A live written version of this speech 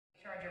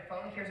charge your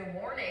phone. Here's a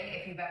warning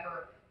if you've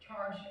ever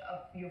charged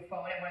your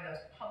phone at one of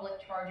those public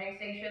charging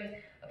stations.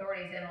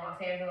 Authorities in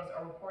Los Angeles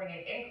are reporting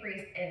an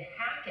increase in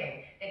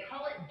hacking. They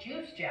call it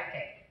juice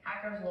jacking.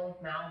 Hackers load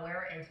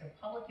malware into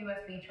public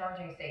USB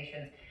charging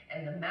stations,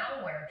 and the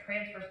malware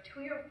transfers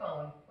to your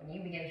phone when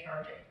you begin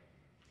charging.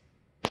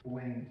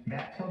 When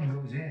that plug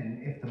goes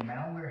in, if the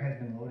malware has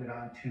been loaded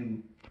onto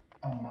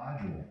a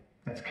module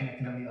that's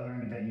connected on the other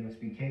end of that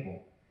USB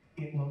cable,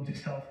 it loads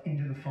itself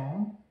into the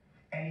phone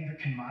and either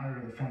can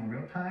monitor the phone in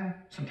real time,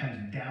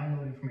 sometimes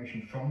download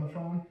information from the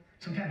phone,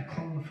 sometimes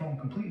clone the phone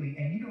completely,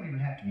 and you don't even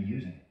have to be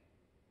using it.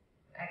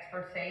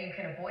 Experts say you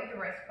can avoid the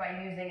risk by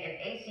using an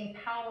AC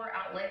power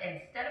outlet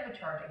instead of a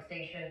charging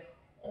station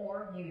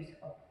or use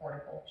a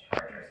portable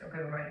charger. So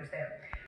good reminders there.